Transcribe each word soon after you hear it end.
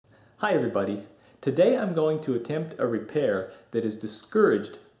Hi everybody. Today I'm going to attempt a repair that is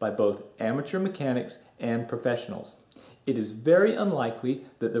discouraged by both amateur mechanics and professionals. It is very unlikely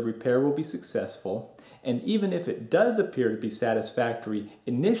that the repair will be successful, and even if it does appear to be satisfactory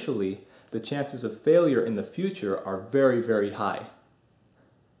initially, the chances of failure in the future are very, very high.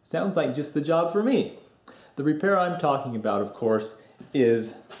 Sounds like just the job for me. The repair I'm talking about, of course,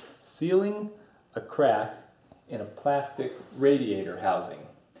 is sealing a crack in a plastic radiator housing.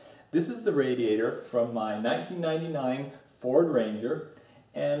 This is the radiator from my 1999 Ford Ranger,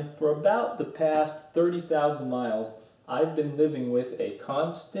 and for about the past 30,000 miles I've been living with a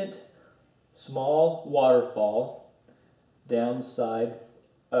constant small waterfall down the side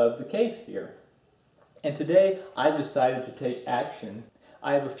of the case here. And today I've decided to take action.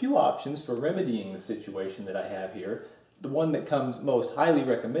 I have a few options for remedying the situation that I have here. The one that comes most highly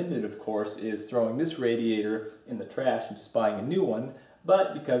recommended, of course, is throwing this radiator in the trash and just buying a new one.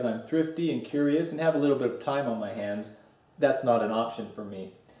 But because I'm thrifty and curious and have a little bit of time on my hands, that's not an option for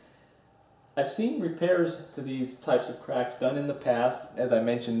me. I've seen repairs to these types of cracks done in the past, as I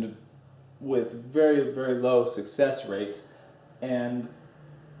mentioned, with very, very low success rates, and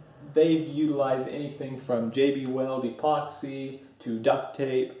they've utilized anything from JB Weld epoxy to duct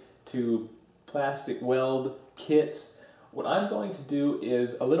tape to plastic weld kits. What I'm going to do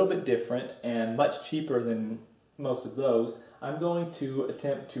is a little bit different and much cheaper than most of those. I'm going to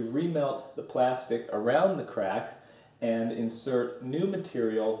attempt to remelt the plastic around the crack and insert new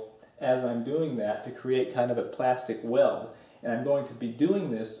material as I'm doing that to create kind of a plastic weld. And I'm going to be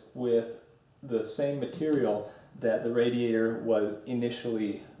doing this with the same material that the radiator was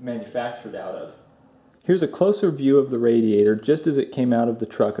initially manufactured out of. Here's a closer view of the radiator just as it came out of the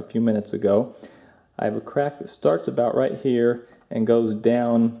truck a few minutes ago. I have a crack that starts about right here and goes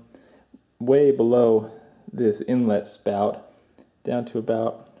down way below this inlet spout down to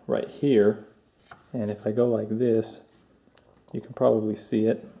about right here, and if I go like this you can probably see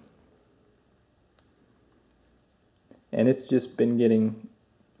it, and it's just been getting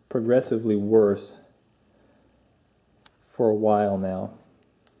progressively worse for a while now.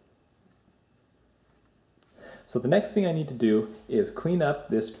 So the next thing I need to do is clean up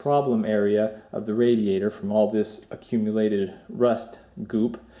this problem area of the radiator from all this accumulated rust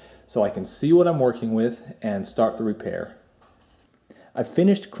goop so I can see what I'm working with and start the repair. I've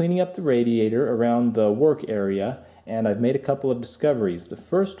finished cleaning up the radiator around the work area, and I've made a couple of discoveries. The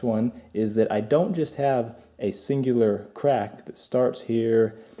first one is that I don't just have a singular crack that starts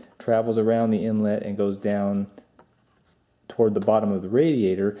here, travels around the inlet and goes down toward the bottom of the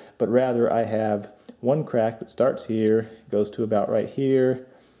radiator, but rather I have one crack that starts here, goes to about right here.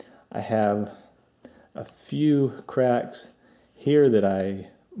 I have a few cracks here that I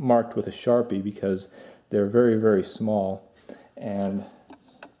marked with a Sharpie because they're very, very small. And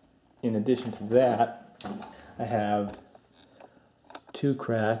in addition to that, I have two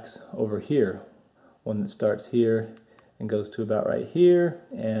cracks over here. One that starts here and goes to about right here,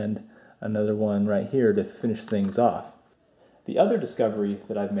 and another one right here to finish things off. The other discovery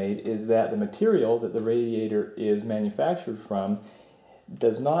that I've made is that the material that the radiator is manufactured from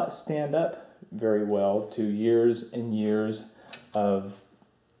does not stand up very well to years and years of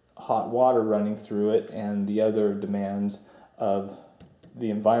hot water running through it and the other demands of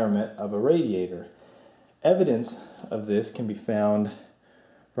the environment of a radiator. Evidence of this can be found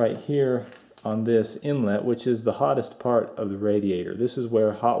right here on this inlet, which is the hottest part of the radiator. This is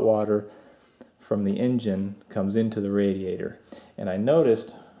where hot water from the engine comes into the radiator. And I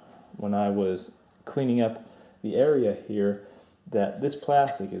noticed when I was cleaning up the area here that this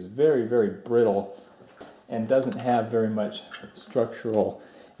plastic is very, very brittle and doesn't have very much structural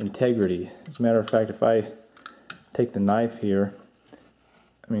integrity. As a matter of fact, if I take the knife here,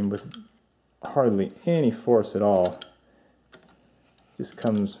 I mean with hardly any force at all, it just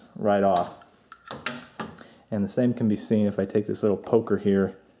comes right off. And the same can be seen if I take this little poker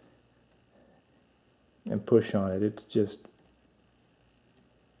here and push on it. It's just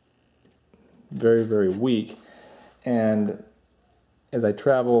very, very weak. And as I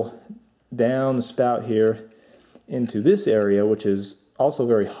travel down the spout here into this area, which is also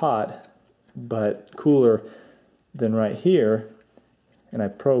very hot but cooler than right here, and I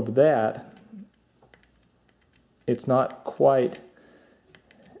probe that, it's not quite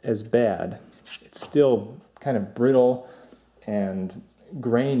as bad. It's still kind of brittle and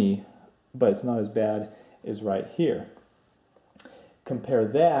grainy, but it's not as bad as right here. Compare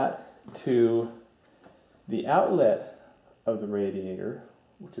that to the outlet of the radiator,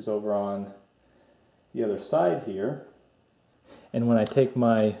 which is over on the other side here, and when I take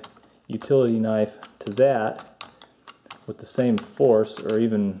my utility knife to that with the same force, or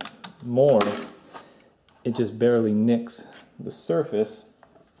even more, it just barely nicks the surface,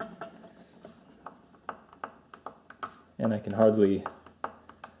 and I can hardly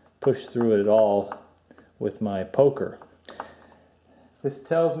push through it at all with my poker. This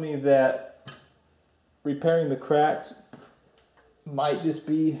tells me that repairing the cracks might just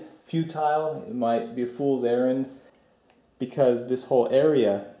be futile. It might be a fool's errand, because this whole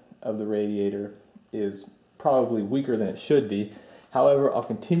area of the radiator is probably weaker than it should be. However, I'll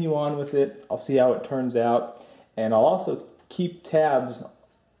continue on with it. I'll see how it turns out, and I'll also keep tabs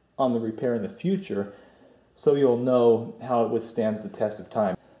on the repair in the future so you'll know how it withstands the test of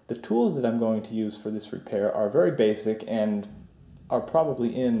time. The tools that I'm going to use for this repair are very basic and are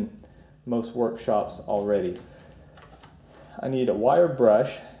probably in most workshops already. I need a wire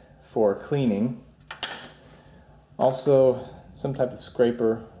brush for cleaning, also some type of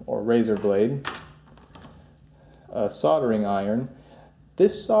scraper or razor blade, a soldering iron.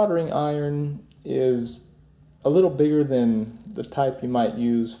 This soldering iron is a little bigger than the type you might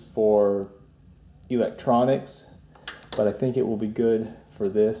use for electronics, but I think it will be good for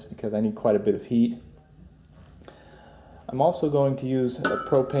this because I need quite a bit of heat. I'm also going to use a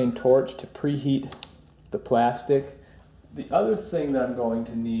propane torch to preheat the plastic. The other thing that I'm going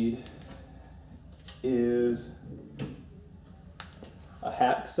to need is a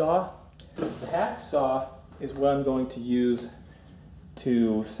hacksaw. The hacksaw is what I'm going to use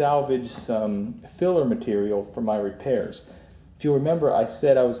to salvage some filler material for my repairs. If you remember, I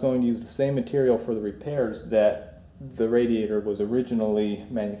said I was going to use the same material for the repairs that the radiator was originally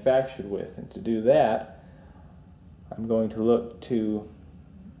manufactured with, and to do that I'm going to look to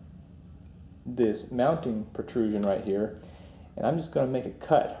this mounting protrusion right here, and I'm just going to make a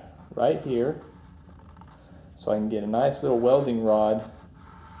cut right here so I can get a nice little welding rod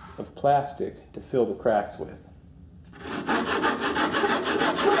of plastic to fill the cracks with.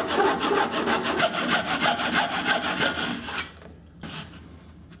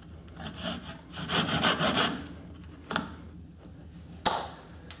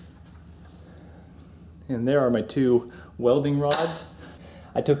 And there are my two welding rods.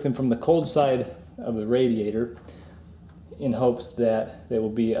 I took them from the cold side of the radiator in hopes that they will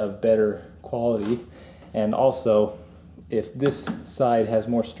be of better quality, and also if this side has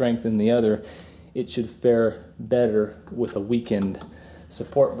more strength than the other, it should fare better with a weakened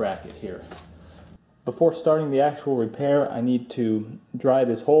support bracket here. Before starting the actual repair, I need to dry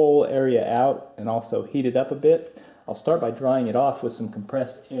this whole area out and also heat it up a bit. I'll start by drying it off with some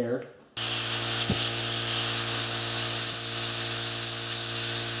compressed air.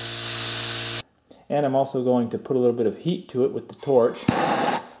 And I'm also going to put a little bit of heat to it with the torch.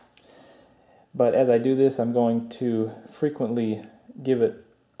 But as I do this, I'm going to frequently give it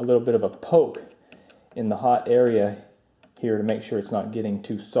a little bit of a poke in the hot area here to make sure it's not getting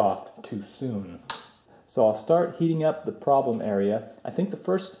too soft too soon. So I'll start heating up the problem area. I think the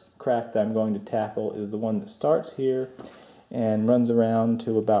first crack that I'm going to tackle is the one that starts here and runs around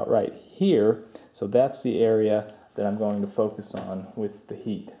to about right here. So that's the area that I'm going to focus on with the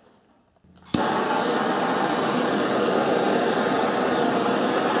heat.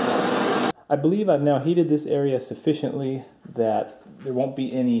 I believe I've now heated this area sufficiently that there won't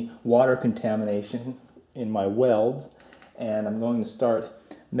be any water contamination in my welds, and I'm going to start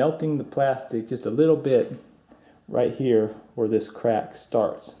melting the plastic just a little bit right here where this crack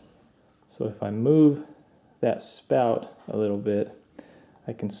starts. So if I move that spout a little bit,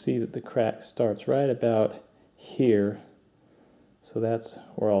 I can see that the crack starts right about here. So that's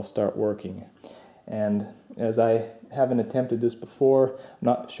where I'll start working. And as I haven't attempted this before, I'm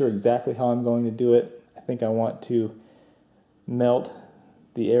not sure exactly how I'm going to do it. I think I want to melt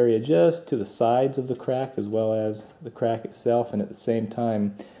the area just to the sides of the crack as well as the crack itself, and at the same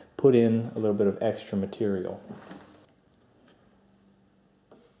time put in a little bit of extra material.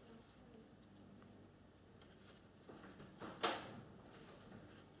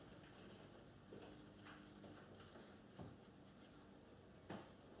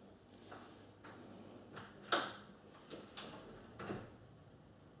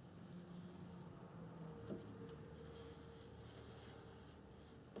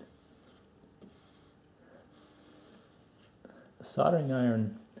 The soldering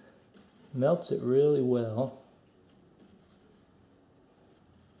iron melts it really well.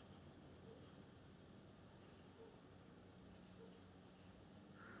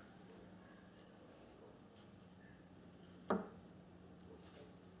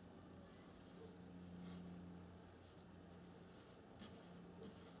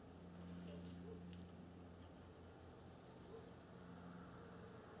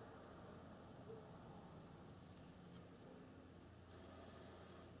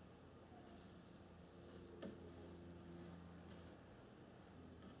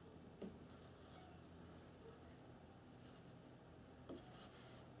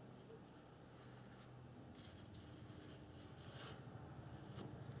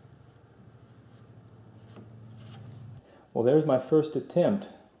 Well, there's my first attempt.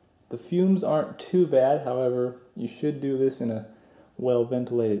 The fumes aren't too bad, however, you should do this in a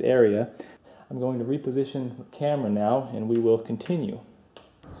well-ventilated area. I'm going to reposition the camera now and we will continue.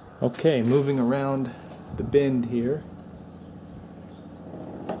 Okay, moving around the bend here.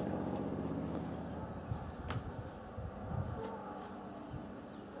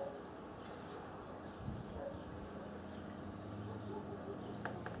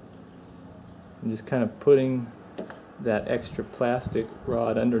 I'm just kind of putting that extra plastic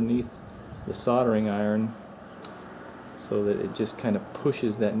rod underneath the soldering iron so that it just kind of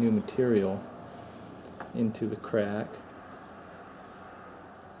pushes that new material into the crack.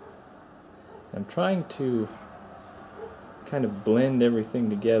 I'm trying to kind of blend everything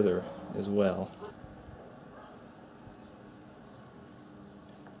together as well.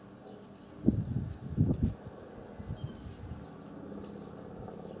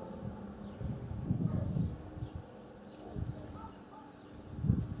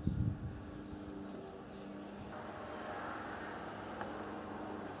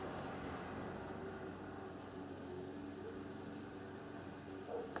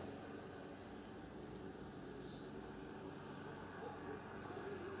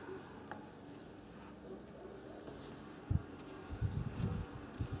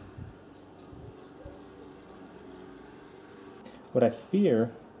 What I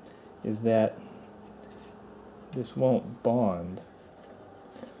fear is that this won't bond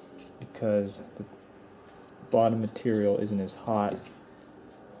because the bottom material isn't as hot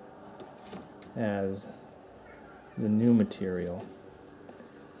as the new material.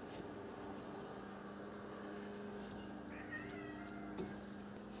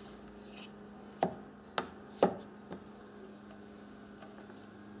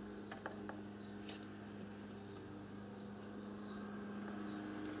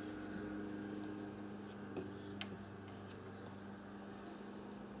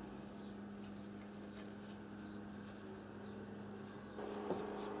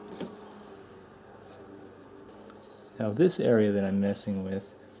 Now this area that I'm messing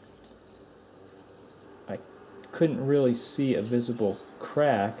with, I couldn't really see a visible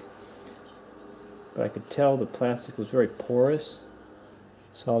crack, but I could tell the plastic was very porous,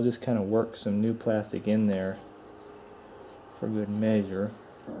 so I'll just kind of work some new plastic in there for good measure.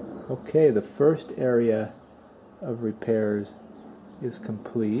 Okay, the first area of repairs is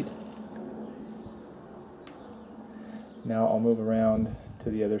complete. Now I'll move around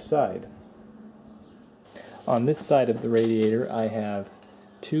to the other side. On this side of the radiator I have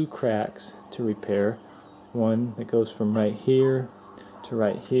two cracks to repair. One that goes from right here to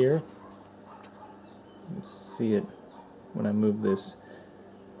right here. You see it when I move this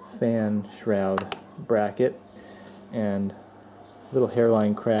fan shroud bracket, and a little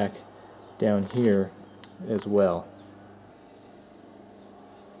hairline crack down here as well.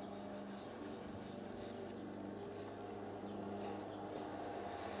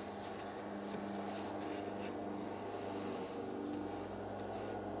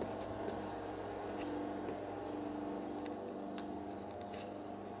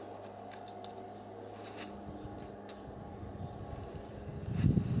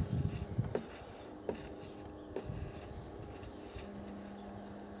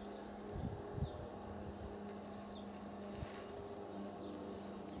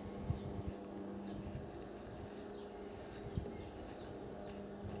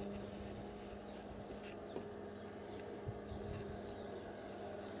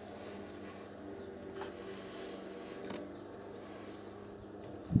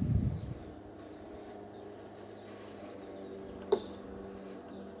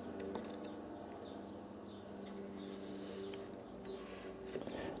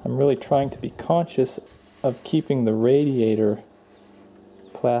 I'm really trying to be conscious of keeping the radiator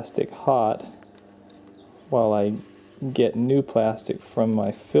plastic hot while I get new plastic from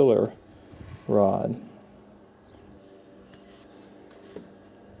my filler rod.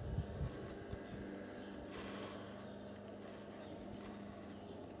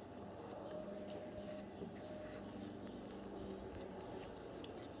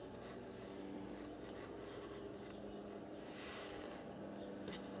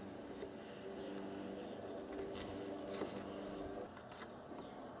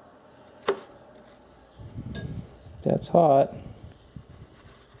 That's hot.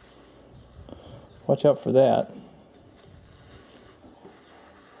 Watch out for that.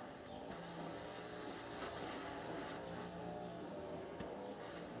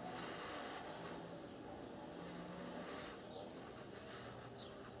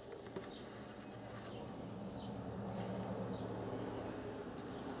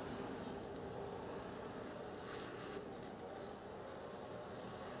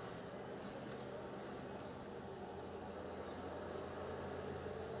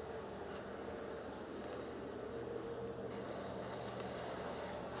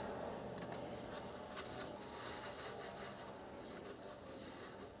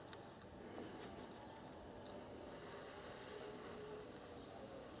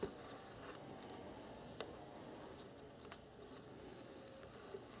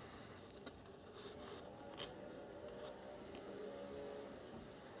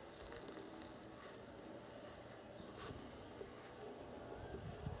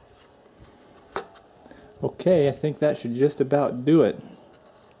 Okay, I think that should just about do it.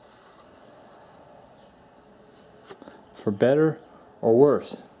 For better or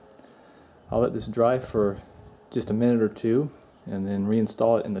worse. I'll let this dry for just a minute or two and then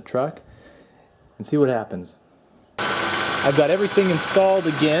reinstall it in the truck and see what happens. I've got everything installed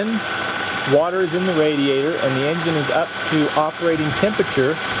again. Water is in the radiator and the engine is up to operating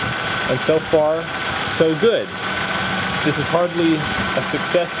temperature, and so far so good. This is hardly a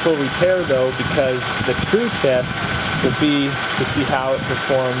successful repair though, because the true test will be to see how it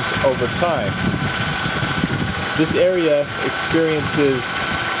performs over time. This area experiences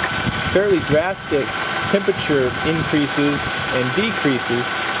fairly drastic temperature increases and decreases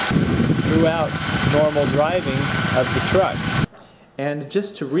throughout normal driving of the truck. And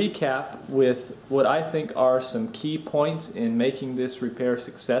just to recap with what I think are some key points in making this repair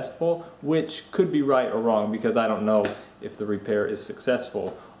successful, which could be right or wrong because I don't know if the repair is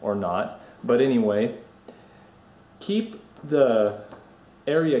successful or not. But anyway, keep the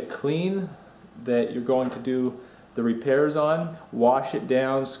area clean that you're going to do the repairs on. Wash it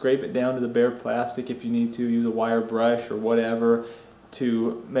down, scrape it down to the bare plastic if you need to, use a wire brush or whatever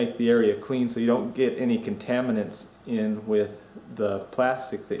to make the area clean so you don't get any contaminants in with the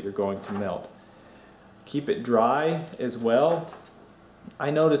plastic that you're going to melt. Keep it dry as well. I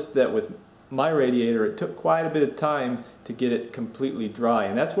noticed that with my radiator it took quite a bit of time to get it completely dry,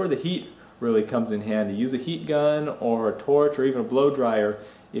 and that's where the heat really comes in handy. Use a heat gun or a torch or even a blow dryer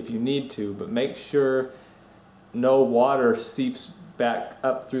if you need to, but make sure no water seeps back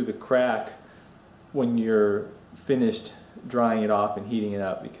up through the crack when you're finished drying it off and heating it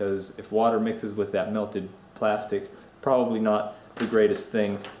up, because if water mixes with that melted plastic, probably not the greatest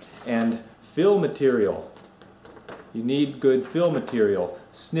thing. And fill material. You need good fill material.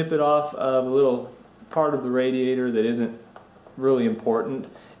 Snip it off of a little part of the radiator that isn't really important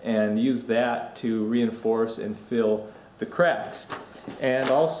and use that to reinforce and fill the cracks. And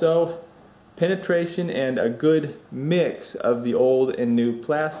also penetration and a good mix of the old and new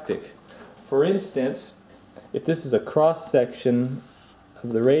plastic. For instance, if this is a cross section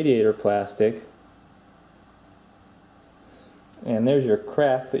of the radiator plastic, and there's your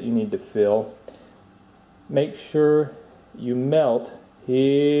crack that you need to fill, make sure you melt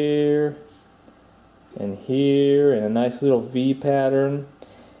here and here in a nice little V pattern,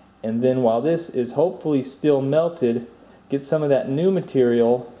 and then while this is hopefully still melted, get some of that new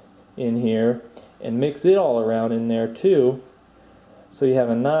material in here and mix it all around in there too, so you have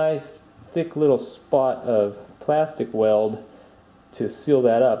a nice thick little spot of plastic weld to seal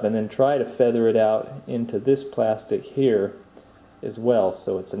that up, and then try to feather it out into this plastic here as well,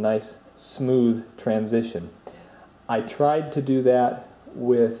 so it's a nice smooth transition. I tried to do that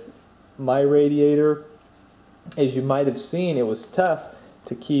with my radiator. As you might have seen, it was tough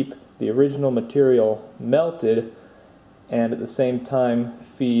to keep the original material melted and at the same time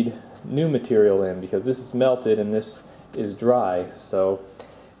feed new material in, because this is melted and this is dry. So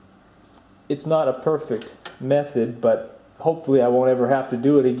it's not a perfect method, but hopefully I won't ever have to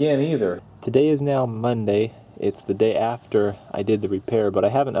do it again either. Today is now Monday. It's the day after I did the repair, but I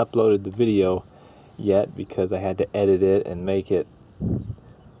haven't uploaded the video yet because I had to edit it and make it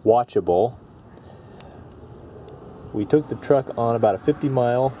watchable. We took the truck on about a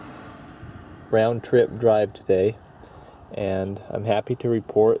 50-mile round-trip drive today, and I'm happy to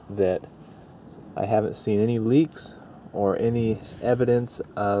report that I haven't seen any leaks or any evidence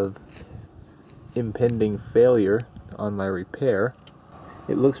of impending failure on my repair.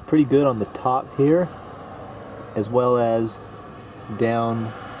 It looks pretty good on the top here, as well as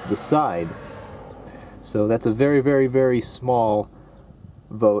down the side. So that's a very, very, very small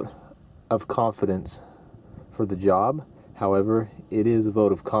vote of confidence for the job. However, it is a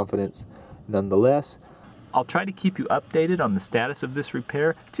vote of confidence nonetheless. I'll try to keep you updated on the status of this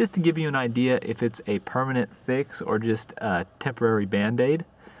repair, just to give you an idea if it's a permanent fix or just a temporary band-aid.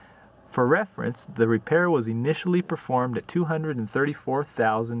 For reference, the repair was initially performed at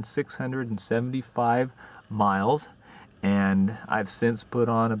 234,675 miles, and I've since put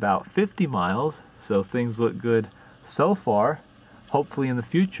on about 50 miles, so things look good so far. Hopefully in the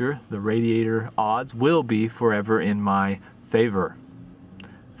future, the radiator odds will be forever in my favor.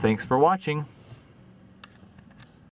 Thanks for watching.